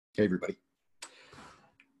Hey, everybody.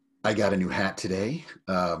 I got a new hat today.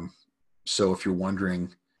 So if you're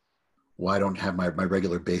wondering why I don't have my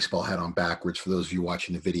regular baseball hat on backwards, for those of you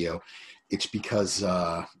watching the video, it's because,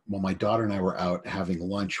 my daughter and I were out having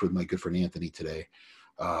lunch with my good friend Anthony today.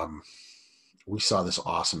 Um, we saw this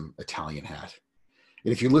awesome Italian hat.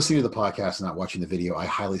 And if you're listening to the podcast and not watching the video, I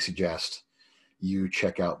highly suggest you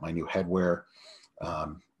check out my new headwear.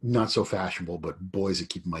 Not so fashionable, but boy, is it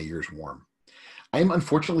keeping my ears warm. I am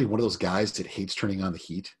unfortunately one of those guys that hates turning on the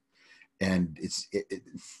heat, and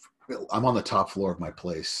I'm on the top floor of my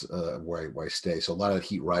place where I stay, so a lot of the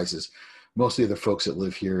heat rises. Mostly the folks that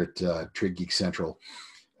live here at Trade Geek Central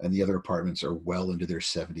and the other apartments are well into their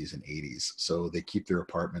 70s and 80s, so they keep their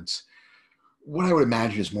apartments what I would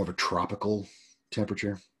imagine is more of a tropical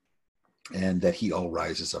temperature, and that heat all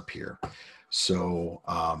rises up here. So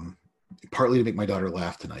partly to make my daughter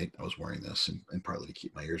laugh tonight, I was wearing this, and partly to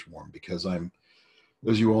keep my ears warm because I'm,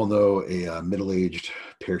 as you all know, a middle-aged,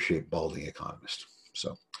 pear-shaped, balding economist.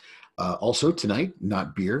 So, also tonight,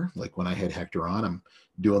 not beer, like when I had Hector on, I'm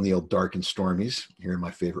doing the old Dark and Stormies here in my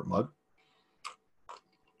favorite mug.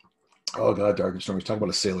 Oh, God, Dark and Stormies. Talk about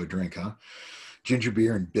a sailor drink, huh? Ginger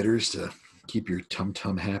beer and bitters to keep your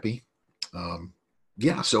tum-tum happy.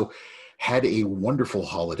 Yeah, so had a wonderful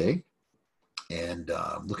holiday, and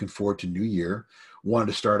looking forward to New Year. Wanted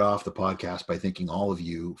to start off the podcast by thanking all of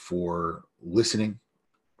you for listening,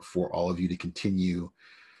 for all of you to continue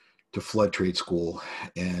to flood trade school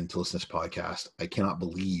and to listen to this podcast. I cannot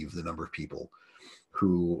believe the number of people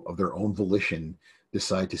who, of their own volition,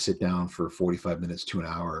 decide to sit down for 45 minutes to an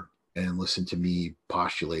hour and listen to me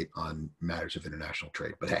postulate on matters of international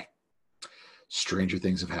trade. But hey, stranger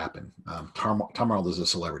things have happened. Tom Arnold is a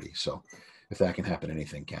celebrity, so if that can happen,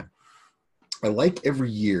 anything can. I like every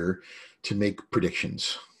year to make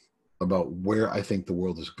predictions about where I think the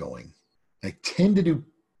world is going. I tend to do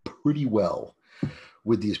pretty well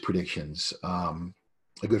with these predictions. A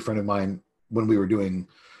good friend of mine, when we were doing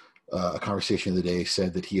a conversation of the day,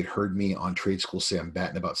 said that he had heard me on Trade School say I'm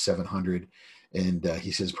batting about 700, and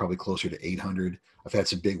he says probably closer to 800. I've had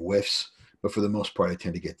some big whiffs, but for the most part, I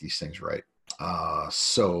tend to get these things right.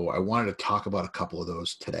 So I wanted to talk about a couple of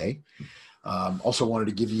those today. Also wanted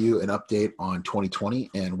to give you an update on 2020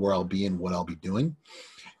 and where I'll be and what I'll be doing.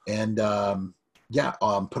 And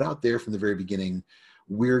put out there from the very beginning,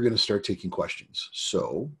 we're going to start taking questions.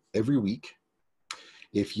 So every week,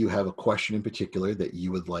 if you have a question in particular that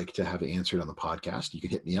you would like to have answered on the podcast, you can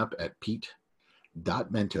hit me up at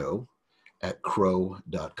pete.mento@crow.com, CROWE.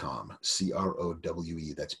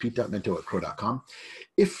 That's pete.mento@crow.com.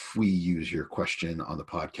 If we use your question on the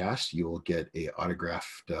podcast, you will get a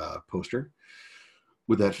autographed poster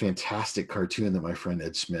with that fantastic cartoon that my friend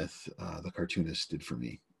Ed Smith, the cartoonist, did for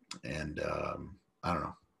me. And I don't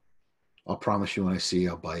know. I'll promise you when I see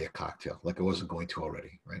you, I'll buy you a cocktail, like I wasn't going to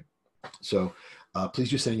already, right? So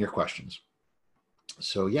please just send in your questions.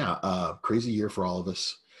 So yeah, crazy year for all of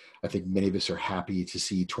us. I think many of us are happy to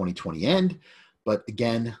see 2020 end. But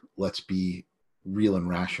again, let's be real and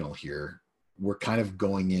rational here. We're kind of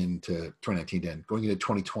going into 2019 end, going into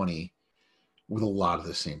 2020 with a lot of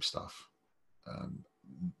the same stuff.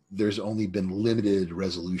 There's only been limited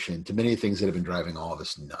resolution to many things that have been driving all of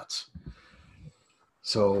us nuts.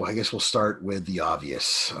 So I guess we'll start with the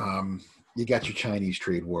obvious. You got your Chinese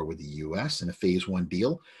trade war with the U.S. and a phase one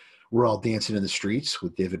deal. We're all dancing in the streets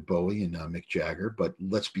with David Bowie and Mick Jagger, but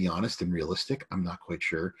let's be honest and realistic. I'm not quite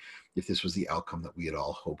sure if this was the outcome that we had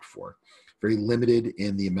all hoped for. Very limited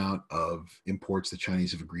in the amount of imports the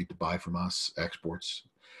Chinese have agreed to buy from us, exports.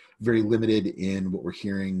 Very limited in what we're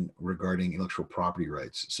hearing regarding intellectual property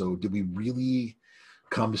rights. So did we really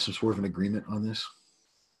come to some sort of an agreement on this?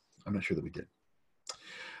 I'm not sure that we did.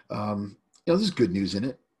 There's good news in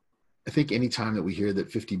it. I think anytime that we hear that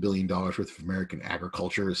 $50 billion worth of American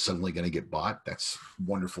agriculture is suddenly going to get bought, that's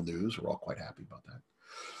wonderful news. We're all quite happy about that.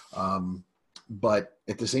 But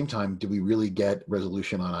at the same time, do we really get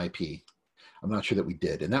resolution on IP? I'm not sure that we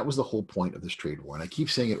did. And that was the whole point of this trade war. And I keep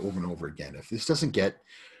saying it over and over again. If this doesn't get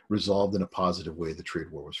resolved in a positive way, the trade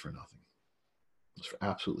war was for nothing. It was for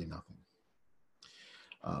absolutely nothing.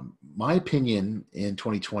 My opinion in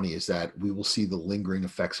 2020 is that we will see the lingering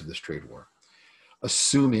effects of this trade war.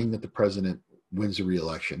 Assuming that the president wins the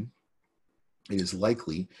re-election, it is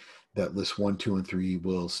likely that lists 1, 2, and 3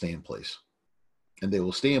 will stay in place, and they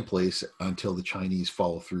will stay in place until the Chinese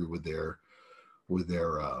follow through with their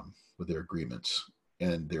agreements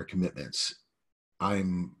and their commitments.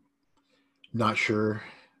 I'm not sure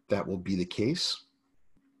that will be the case.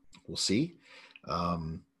 We'll see.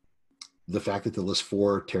 The fact that the list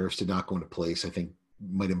 4 tariffs did not go into place, I think,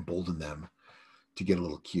 might embolden them to get a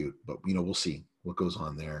little cute, but we'll see. what goes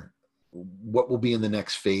on there. What will be in the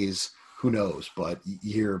next phase, who knows? But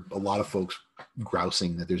you hear a lot of folks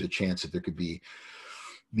grousing that there's a chance that there could be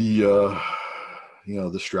the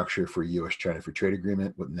the structure for U.S.-China Free Trade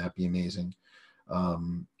Agreement. Wouldn't that be amazing?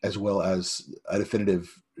 As well as a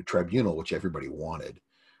definitive tribunal, which everybody wanted,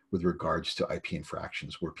 with regards to IP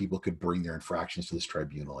infractions, where people could bring their infractions to this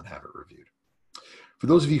tribunal and have it reviewed. For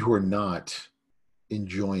those of you who are not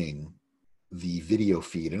enjoying the video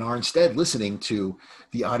feed and are instead listening to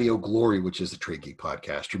the audio glory, which is the Trade Geek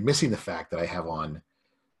podcast, you're missing the fact that I have on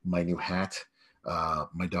my new hat.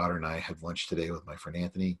 My daughter and I had lunch today with my friend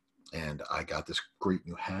Anthony, and I got this great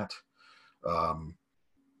new hat.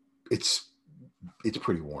 It's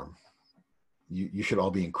pretty warm. You should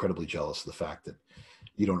all be incredibly jealous of the fact that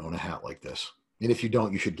you don't own a hat like this. And if you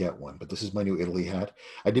don't, you should get one. But this is my new Italy hat.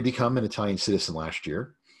 I did become an Italian citizen last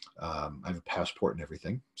year. I have a passport and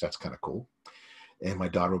everything, so that's kind of cool. And my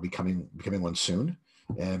daughter will be becoming one soon,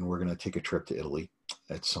 and we're going to take a trip to Italy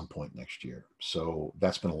at some point next year. So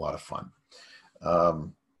that's been a lot of fun.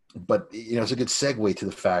 But it's a good segue to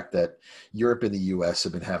the fact that Europe and the U.S.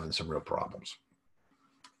 have been having some real problems.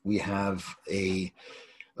 We have an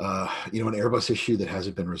Airbus issue that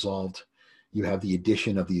hasn't been resolved. You have the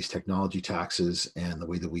addition of these technology taxes and the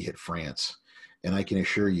way that we hit France. And I can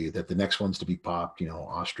assure you that the next ones to be popped,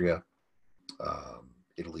 Austria,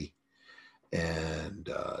 Italy, and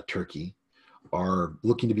Turkey, are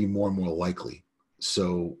looking to be more and more likely.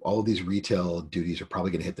 So all of these retail duties are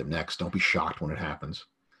probably going to hit them next. Don't be shocked when it happens.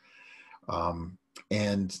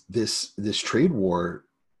 And this trade war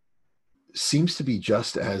seems to be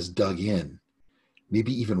just as dug in,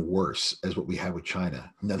 maybe even worse, as what we had with China.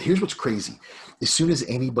 Now, here's what's crazy. As soon as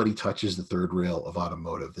anybody touches the third rail of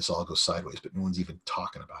automotive, this all goes sideways, but no one's even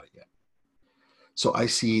talking about it yet. So I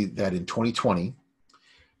see that in 2020,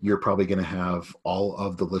 you're probably going to have all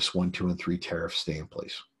of the list 1, 2, and 3 tariffs stay in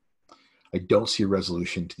place. I don't see a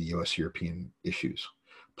resolution to the U.S.-European issues.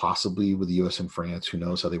 Possibly with the U.S. and France, who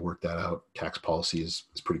knows how they work that out. Tax policy is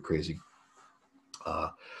pretty crazy.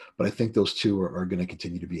 But I think those two are going to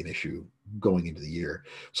continue to be an issue going into the year.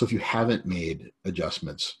 So if you haven't made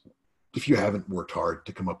adjustments, if you haven't worked hard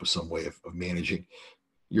to come up with some way of managing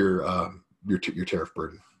your tariff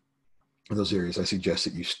burden in those areas, I suggest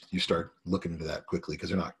that you start looking into that quickly, because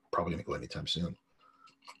they're not probably going to go anytime soon.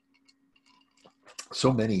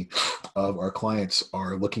 So many of our clients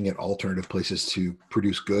are looking at alternative places to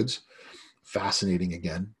produce goods. Fascinating,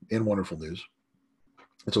 again, and wonderful news.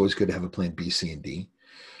 It's always good to have a plan B, C, and D.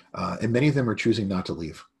 And many of them are choosing not to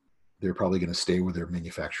leave. They're probably going to stay where they're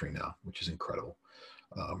manufacturing now, which is incredible.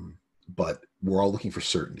 But we're all looking for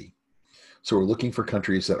certainty. So we're looking for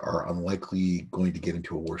countries that are unlikely going to get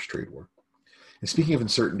into a worse trade war. And speaking of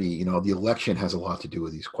uncertainty, the election has a lot to do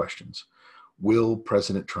with these questions. Will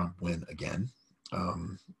President Trump win again?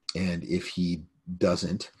 And if he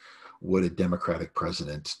doesn't, would a Democratic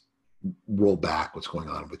president roll back what's going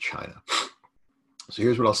on with China? So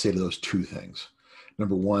here's what I'll say to those two things.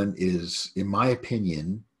 Number one is, in my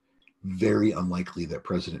opinion, very unlikely that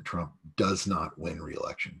President Trump does not win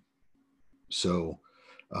re-election. So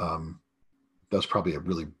that's probably a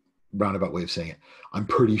really roundabout way of saying it. I'm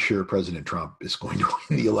pretty sure President Trump is going to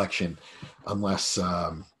win the election unless,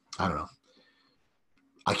 I don't know.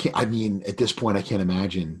 At this point, I can't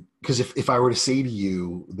imagine, because if I were to say to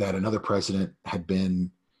you that another president had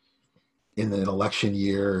been in an election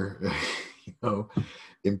year,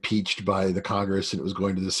 impeached by the Congress, and it was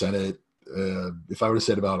going to the Senate, if I would have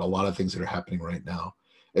said about a lot of things that are happening right now,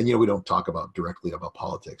 and we don't talk directly about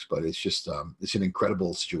politics, but it's just it's an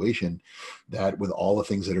incredible situation that with all the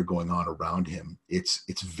things that are going on around him,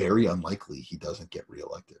 it's very unlikely he doesn't get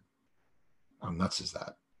reelected. How nuts is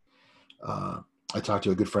that? I talked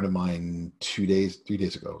to a good friend of mine 3 days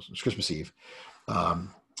ago, it was Christmas Eve,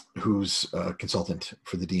 who's a consultant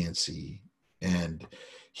for the DNC, and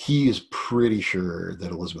he is pretty sure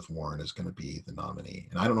that Elizabeth Warren is going to be the nominee.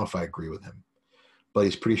 And I don't know if I agree with him, but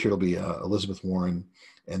he's pretty sure it'll be Elizabeth Warren,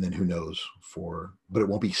 and then who knows but it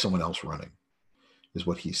won't be someone else running, is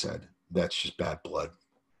what he said. That's just bad blood.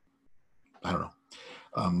 I don't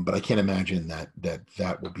know. But I can't imagine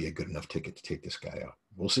that will be a good enough ticket to take this guy out.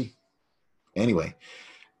 We'll see. Anyway,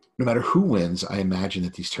 no matter who wins, I imagine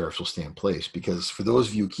that these tariffs will stay in place, because for those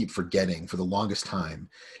of you who keep forgetting, for the longest time,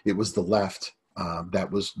 it was the left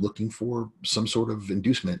that was looking for some sort of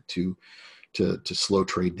inducement to slow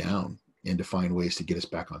trade down and to find ways to get us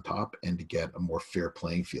back on top and to get a more fair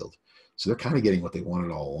playing field. So they're kind of getting what they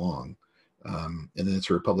wanted all along. And then it's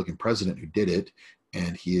a Republican president who did it,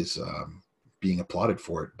 and he is being applauded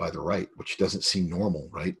for it by the right, which doesn't seem normal,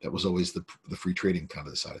 right? That was always the free trading kind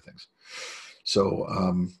of the side of things. So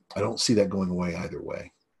I don't see that going away either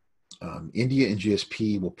way. India and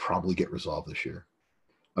GSP will probably get resolved this year.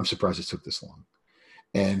 I'm surprised it took this long.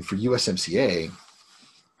 And for USMCA,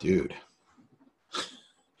 dude,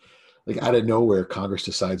 like out of nowhere, Congress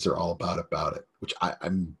decides they're all about it, which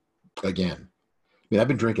I'm, again, I mean, I've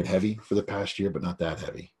been drinking heavy for the past year, but not that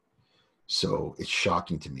heavy. So it's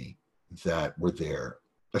shocking to me that we're there.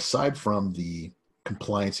 Aside from the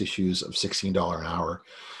compliance issues of $16 an hour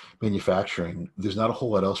manufacturing, there's not a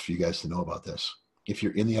whole lot else for you guys to know about this. If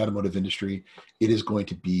you're in the automotive industry, it is going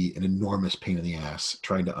to be an enormous pain in the ass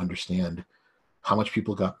trying to understand how much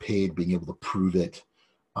people got paid, being able to prove it.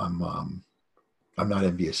 I'm not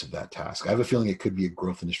envious of that task. I have a feeling it could be a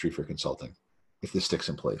growth industry for consulting if this sticks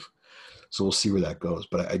in place. So we'll see where that goes.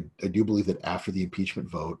 But I do believe that after the impeachment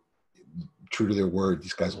vote, true to their word,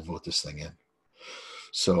 these guys will vote this thing in.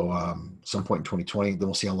 So some point in 2020, then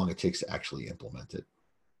we'll see how long it takes to actually implement it.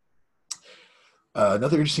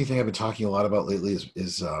 Another interesting thing I've been talking a lot about lately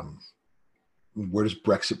is where does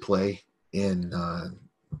Brexit play in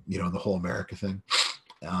the whole America thing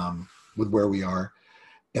with where we are.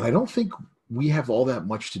 And I don't think we have all that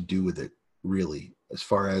much to do with it, really, as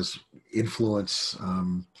far as influence.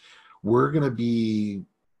 We're going to be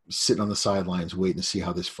sitting on the sidelines waiting to see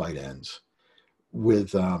how this fight ends.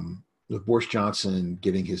 With Boris Johnson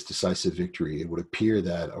getting his decisive victory, it would appear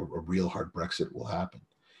that a real hard Brexit will happen.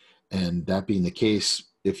 And that being the case,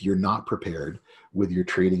 if you're not prepared with your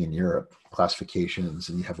trading in Europe, classifications,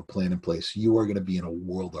 and you have a plan in place, you are going to be in a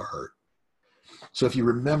world of hurt. So if you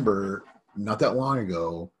remember, not that long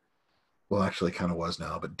ago, well, actually it kind of was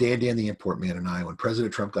now, but Dan the Import Man and I, when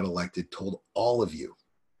President Trump got elected, told all of you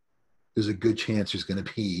there's a good chance there's going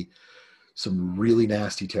to be some really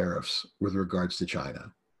nasty tariffs with regards to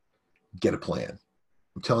China. Get a plan.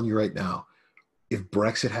 I'm telling you right now, if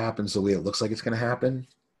Brexit happens the way it looks like it's going to happen,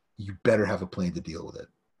 you better have a plan to deal with it.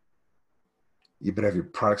 You better have your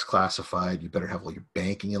products classified. You better have all your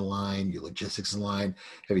banking in line, your logistics in line.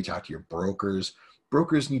 Have you talked to your brokers?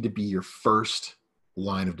 Brokers need to be your first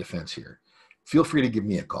line of defense here. Feel free to give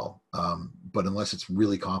me a call. But unless it's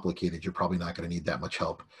really complicated, you're probably not going to need that much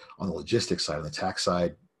help on the logistics side. On the tax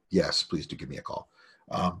side, yes, please do give me a call.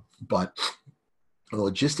 But on the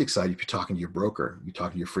logistics side, if you're talking to your broker, you're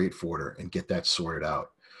talking to your freight forwarder and get that sorted out.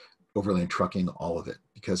 Overland trucking, all of it.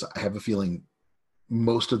 Because I have a feeling I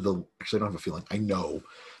don't have a feeling, I know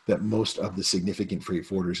that most of the significant freight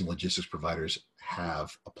forwarders and logistics providers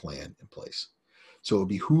have a plan in place. So it would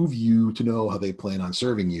behoove you to know how they plan on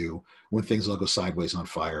serving you when things will go sideways on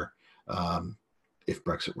fire if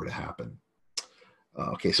Brexit were to happen.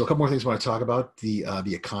 Okay, so a couple more things I want to talk about.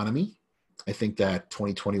 The economy. I think that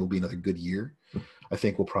 2020 will be another good year. I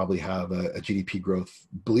think we'll probably have a GDP growth.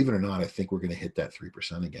 Believe it or not, I think we're going to hit that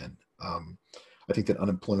 3% again. I think that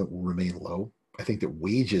unemployment will remain low. I think that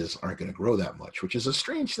wages aren't going to grow that much, which is a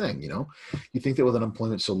strange thing, you know? You think that with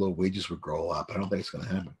unemployment so low, wages would grow a lot, but I don't think it's going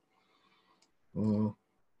to happen.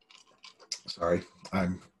 Sorry.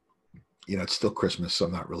 It's still Christmas, so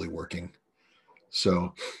I'm not really working.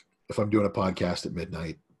 So if I'm doing a podcast at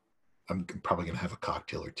midnight, I'm probably going to have a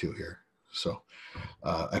cocktail or two here. So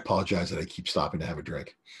I apologize that I keep stopping to have a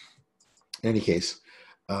drink. In any case,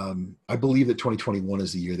 I believe that 2021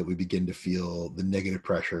 is the year that we begin to feel the negative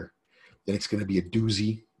pressure. Then it's going to be a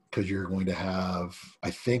doozy because you're going to have,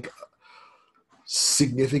 I think,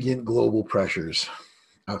 significant global pressures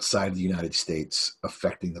outside of the United States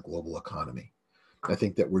affecting the global economy. I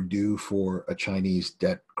think that we're due for a Chinese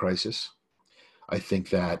debt crisis. I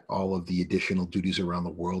think that all of the additional duties around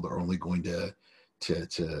the world are only going to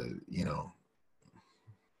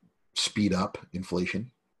speed up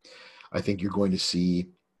inflation. I think you're going to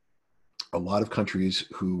see a lot of countries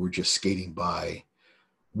who were just skating by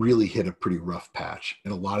really hit a pretty rough patch.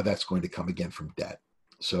 And a lot of that's going to come again from debt.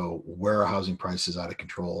 So where are housing prices out of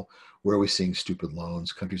control? Where are we seeing stupid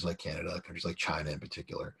loans? Countries like Canada, countries like China in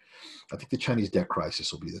particular. I think the Chinese debt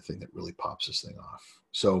crisis will be the thing that really pops this thing off.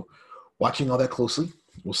 So watching all that closely,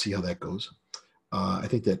 we'll see how that goes. I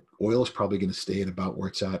think that oil is probably going to stay at about where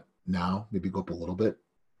it's at now, maybe go up a little bit.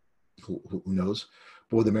 Who knows?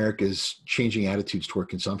 But with America's changing attitudes toward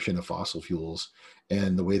consumption of fossil fuels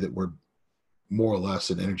and the way that we're more or less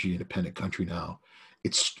an energy independent country now,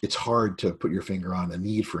 it's hard to put your finger on a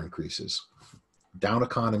need for increases. Down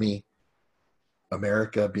economy,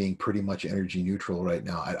 America being pretty much energy neutral right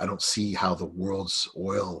now, I don't see how the world's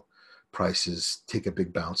oil prices take a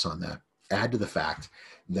big bounce on that. Add to the fact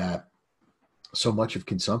that so much of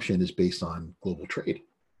consumption is based on global trade.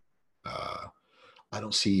 I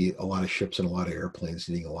don't see a lot of ships and a lot of airplanes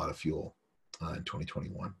needing a lot of fuel in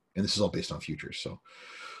 2021. And this is all based on futures. So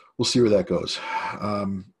we'll see where that goes.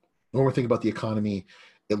 One more thing about the economy,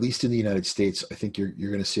 at least in the United States, I think you're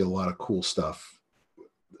going to see a lot of cool stuff.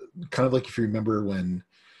 Kind of like if you remember when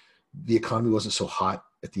the economy wasn't so hot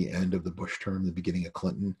at the end of the Bush term, the beginning of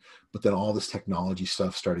Clinton, but then all this technology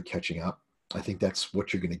stuff started catching up. I think that's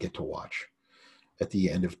what you're going to get to watch at the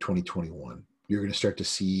end of 2021. You're going to start to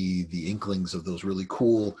see the inklings of those really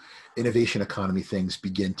cool innovation economy things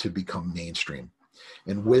begin to become mainstream.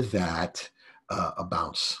 And with that, a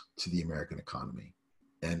bounce to the American economy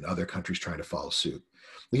and other countries trying to follow suit.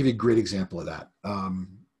 I'll give you a great example of that.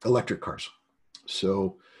 Electric cars.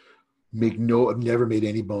 So I've never made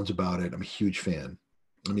any bones about it. I'm a huge fan.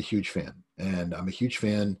 And I'm a huge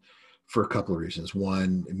fan for a couple of reasons.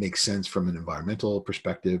 One, it makes sense from an environmental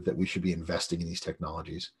perspective that we should be investing in these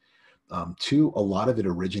technologies. Two, a lot of it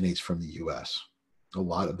originates from the US. A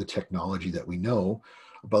lot of the technology that we know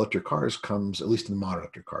about electric cars comes, at least in the modern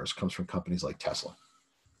electric cars, comes from companies like Tesla.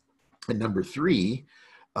 And number three,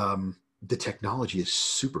 the technology is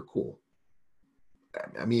super cool.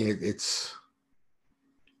 I mean, it's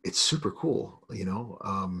super cool,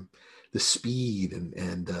 the speed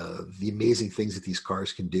and the amazing things that these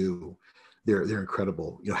cars can do. They're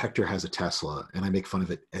incredible. Hector has a Tesla, and I make fun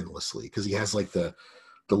of it endlessly because he has like the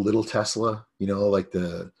little Tesla, like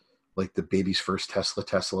the baby's first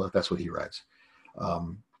Tesla. That's what he rides.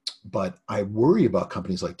 But I worry about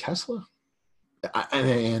companies like Tesla,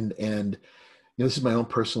 and this is my own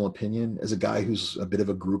personal opinion as a guy who's a bit of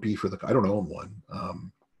a groupie for I don't own one.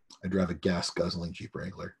 I drive a gas guzzling Jeep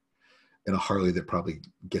Wrangler and a Harley that probably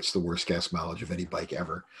gets the worst gas mileage of any bike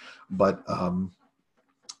ever. But I'm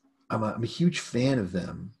a huge fan of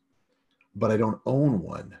them, but I don't own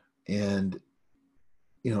one. And,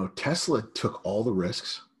 Tesla took all the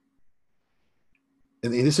risks.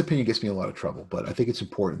 And this opinion gets me in a lot of trouble, but I think it's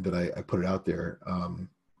important that I put it out there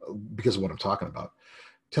because of what I'm talking about.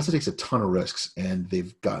 Tesla takes a ton of risks, and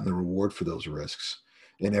they've gotten the reward for those risks.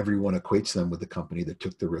 And everyone equates them with the company that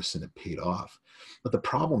took the risks and it paid off. But the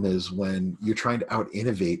problem is when you're trying to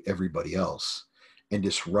out-innovate everybody else and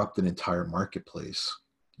disrupt an entire marketplace,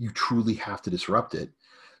 you truly have to disrupt it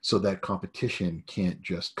so that competition can't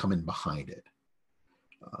just come in behind it.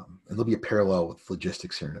 And there'll be a parallel with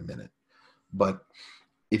logistics here in a minute. But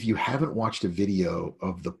if you haven't watched a video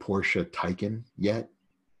of the Porsche Taycan yet,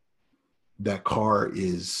 that car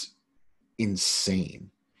is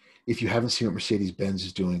insane. If you haven't seen what Mercedes-Benz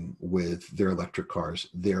is doing with their electric cars,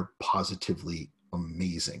 they're positively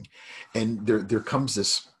amazing. And there comes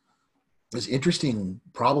this interesting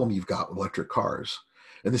problem you've got with electric cars.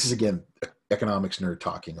 And this is, again, economics nerd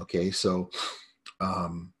talking, okay? So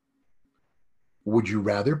would you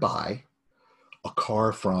rather buy a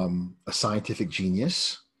car from a scientific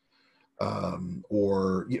genius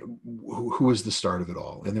or who is the start of it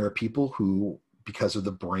all? And there are people who, because of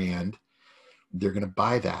the brand, they're going to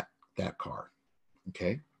buy that car,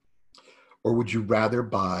 okay? Or would you rather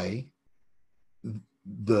buy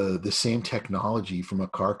the same technology from a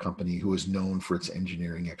car company who is known for its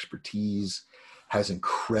engineering expertise, has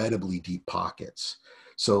incredibly deep pockets?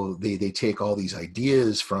 So they take all these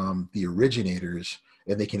ideas from the originators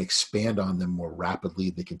and they can expand on them more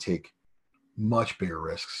rapidly. They can take much bigger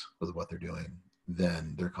risks with what they're doing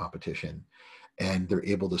than their competition, and they're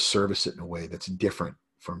able to service it in a way that's different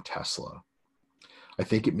from Tesla. I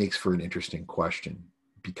think it makes for an interesting question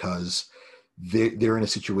because they're in a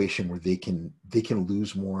situation where they can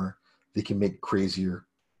lose more, they can make crazier,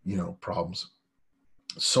 problems.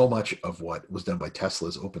 So much of what was done by Tesla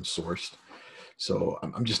is open sourced. So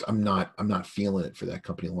I'm not feeling it for that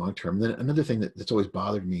company long term. Then another thing that's always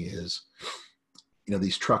bothered me is,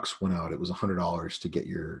 these trucks went out. It was $100 to get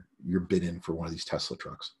your bid in for one of these Tesla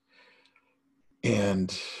trucks.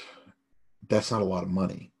 And that's not a lot of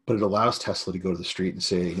money, but it allows Tesla to go to the street and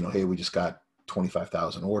say, hey, we just got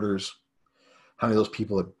 25,000 orders. How many of those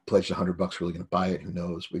people that pledged $100 are really going to buy it? Who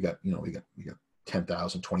knows? We got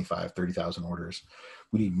 10,000, 25, 30,000 orders.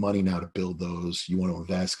 We need money now to build those. You want to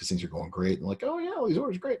invest because things are going great. And like, oh yeah, all these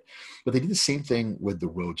orders are great. But they did the same thing with the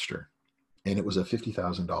Roadster. And it was a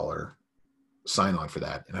 $50,000 sign on for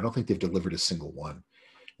that. And I don't think they've delivered a single one,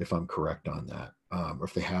 if I'm correct on that. Or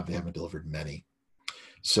if they haven't delivered many.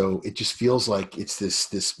 So it just feels like it's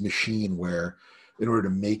this machine where in order to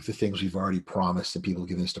make the things we've already promised and people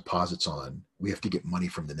giving us deposits on, we have to get money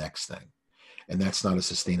from the next thing. And that's not a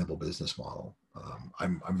sustainable business model.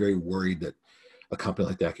 I'm very worried that a company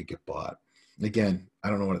like that could get bought. And again, I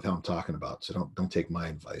don't know what the hell I'm talking about, so don't take my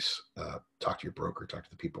advice. Talk to your broker, talk to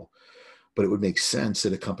the people. But it would make sense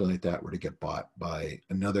that a company like that were to get bought by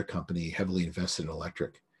another company heavily invested in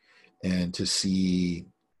electric, and to see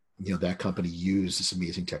that company use this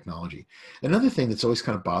amazing technology. Another thing that's always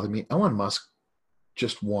kind of bothered me, Elon Musk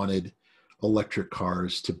just wanted electric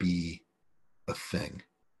cars to be a thing.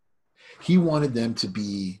 He wanted them to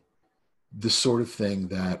be the sort of thing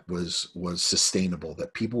that was sustainable,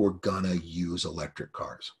 that people were gonna use electric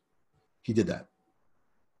cars. He did that.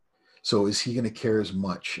 So is he going to care as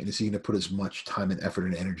much, and is he going to put as much time and effort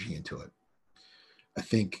and energy into it? I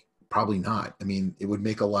think probably not. I mean, it would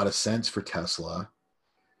make a lot of sense for Tesla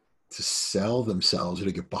to sell themselves or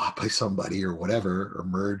to get bought by somebody or whatever, or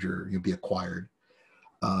merge, or be acquired,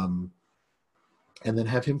 and then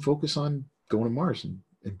have him focus on going to Mars and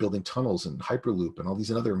building tunnels and Hyperloop and all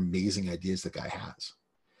these other amazing ideas the guy has.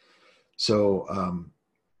 So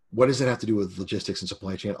what does it have to do with logistics and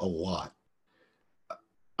supply chain? A lot.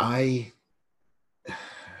 I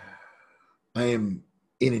am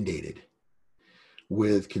inundated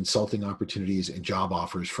with consulting opportunities and job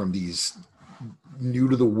offers from these new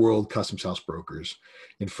to the world customs house brokers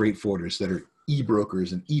and freight forwarders that are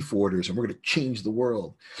e-brokers and e-forwarders, and we're going to change the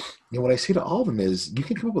world. And what I say to all of them is, you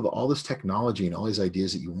can come up with all this technology and all these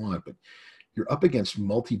ideas that you want, but you're up against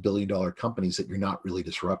multi-billion-dollar companies that you're not really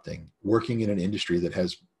disrupting, working in an industry that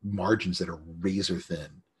has margins that are razor thin.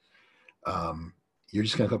 You're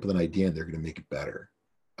just going to come up with an idea and they're going to make it better.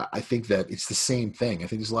 I think that it's the same thing. I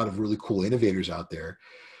think there's a lot of really cool innovators out there,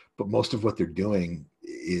 but most of what they're doing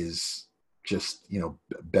is just,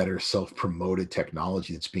 better self-promoted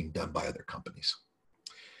technology that's being done by other companies.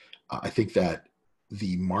 I think that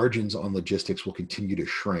the margins on logistics will continue to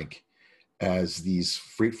shrink as these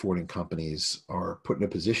freight forwarding companies are put in a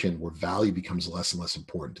position where value becomes less and less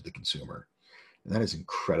important to the consumer. And that is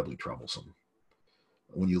incredibly troublesome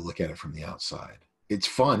when you look at it from the outside. It's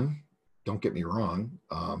fun. Don't get me wrong.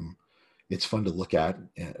 It's fun to look at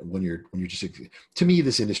when you're just, to me,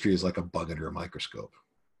 this industry is like a bug under a microscope.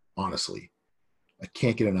 Honestly, I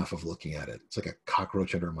can't get enough of looking at it. It's like a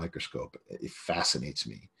cockroach under a microscope. It fascinates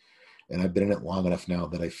me. And I've been in it long enough now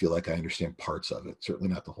that I feel like I understand parts of it,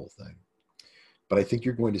 certainly not the whole thing. But I think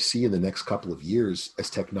you're going to see in the next couple of years, as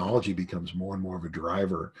technology becomes more and more of a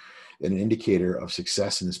driver and an indicator of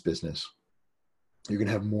success in this business, you're going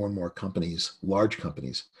to have more and more companies, large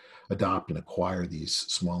companies, adopt and acquire these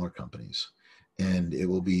smaller companies. And it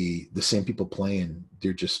will be the same people playing,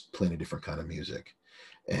 they're just playing a different kind of music.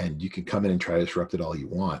 And you can come in and try to disrupt it all you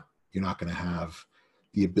want. You're not going to have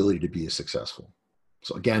the ability to be as successful.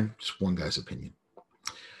 So again, just one guy's opinion.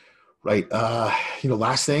 Right.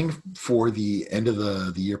 Last thing for the end of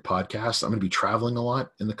the year podcast, I'm going to be traveling a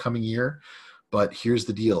lot in the coming year, but here's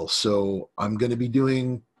the deal. So I'm going to be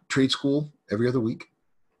doing trade school every other week.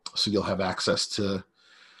 So you'll have access to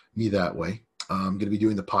me that way. I'm going to be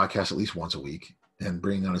doing the podcast at least once a week and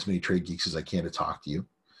bringing on as many trade geeks as I can to talk to you.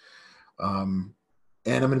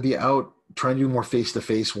 And I'm going to be out trying to do more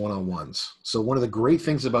face-to-face one-on-ones. So one of the great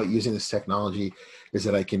things about using this technology is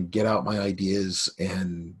that I can get out my ideas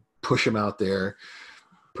and push them out there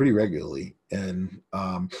pretty regularly and,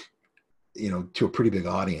 to a pretty big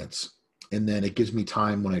audience. And then it gives me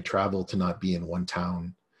time when I travel to not be in one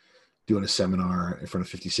town doing a seminar in front of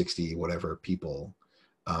 50, 60, whatever people,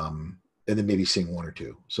 and then maybe seeing one or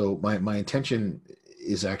two. So my intention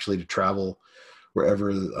is actually to travel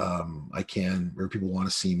wherever I can, where people want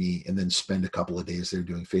to see me, and then spend a couple of days there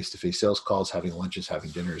doing face-to-face sales calls, having lunches, having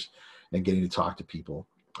dinners, and getting to talk to people.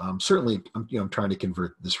 Certainly, I'm trying to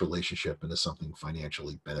convert this relationship into something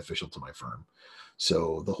financially beneficial to my firm.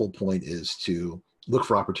 So the whole point is to look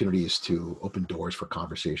for opportunities to open doors for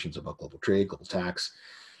conversations about global trade, global tax,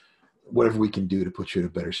 whatever we can do to put you in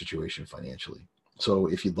a better situation financially. So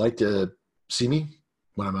if you'd like to see me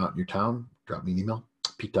when I'm out in your town, drop me an email,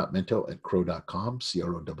 pete.mento@crowe.com,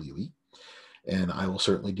 CROWE. And I will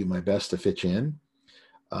certainly do my best to fit you in.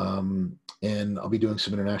 And I'll be doing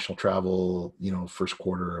some international travel, first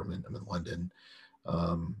quarter. I'm in London.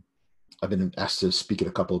 I've been asked to speak at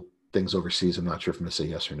a couple of things overseas. I'm not sure if I'm going to say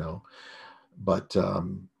yes or no. But,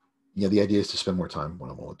 the idea is to spend more time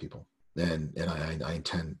one-on-one with people. And I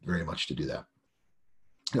intend very much to do that.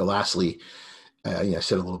 Lastly, I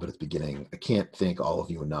said a little bit at the beginning, I can't thank all of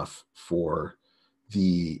you enough for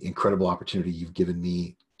the incredible opportunity you've given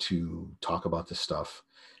me to talk about this stuff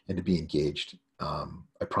and to be engaged. I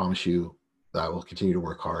promise you that I will continue to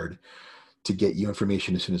work hard to get you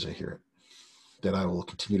information as soon as I hear it, that I will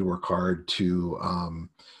continue to work hard to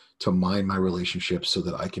mine my relationships so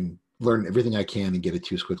that I can learn everything I can and get it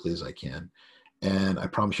to you as quickly as I can. And I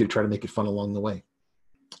promise you to try to make it fun along the way.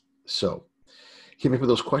 So hit me up with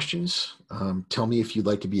those questions. Tell me if you'd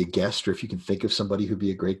like to be a guest or if you can think of somebody who'd be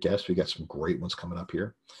a great guest. We got some great ones coming up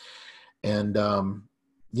here. And,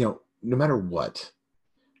 no matter what,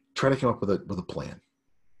 try to come up with a plan.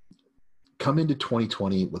 Come into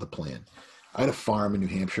 2020 with a plan. I had a farm in New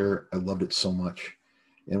Hampshire. I loved it so much.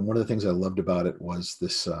 And one of the things I loved about it was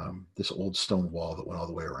this old stone wall that went all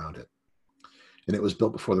the way around it. And it was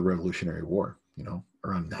built before the Revolutionary War,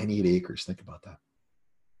 around 98 acres. Think about that.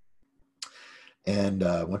 And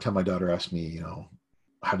one time my daughter asked me,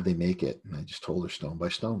 how did they make it? And I just told her stone by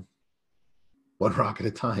stone, one rock at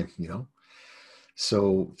a time.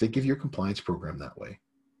 So think of your compliance program that way.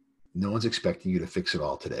 No one's expecting you to fix it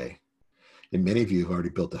all today. And many of you have already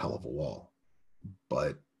built a hell of a wall,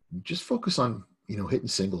 but just focus on, hitting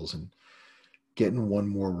singles and getting one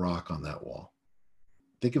more rock on that wall.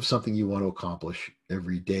 Think of something you want to accomplish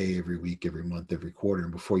every day, every week, every month, every quarter.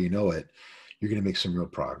 And before you know it, you're going to make some real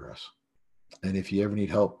progress. And if you ever need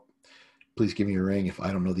help, please give me a ring. If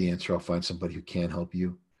I don't know the answer, I'll find somebody who can help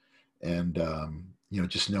you. And,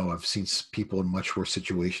 just know I've seen people in much worse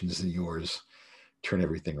situations than yours turn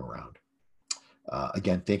everything around.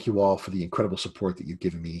 Again, thank you all for the incredible support that you've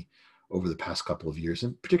given me over the past couple of years,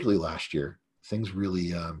 and particularly last year. Things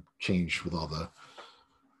really changed with all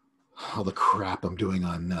the crap I'm doing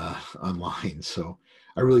on online. So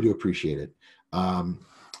I really do appreciate it.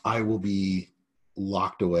 I will be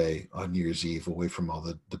locked away on New Year's Eve, away from all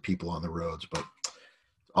the people on the roads. But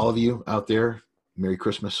all of you out there, Merry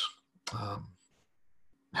Christmas,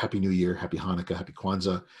 Happy New Year, Happy Hanukkah, Happy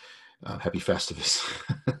Kwanzaa, Happy Festivus.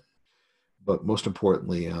 But most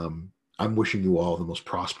importantly, I'm wishing you all the most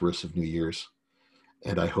prosperous of New Years.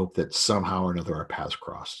 And I hope that somehow or another our paths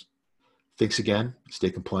cross. Thanks again. Stay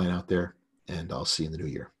compliant out there, and I'll see you in the new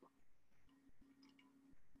year.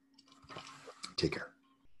 Take care.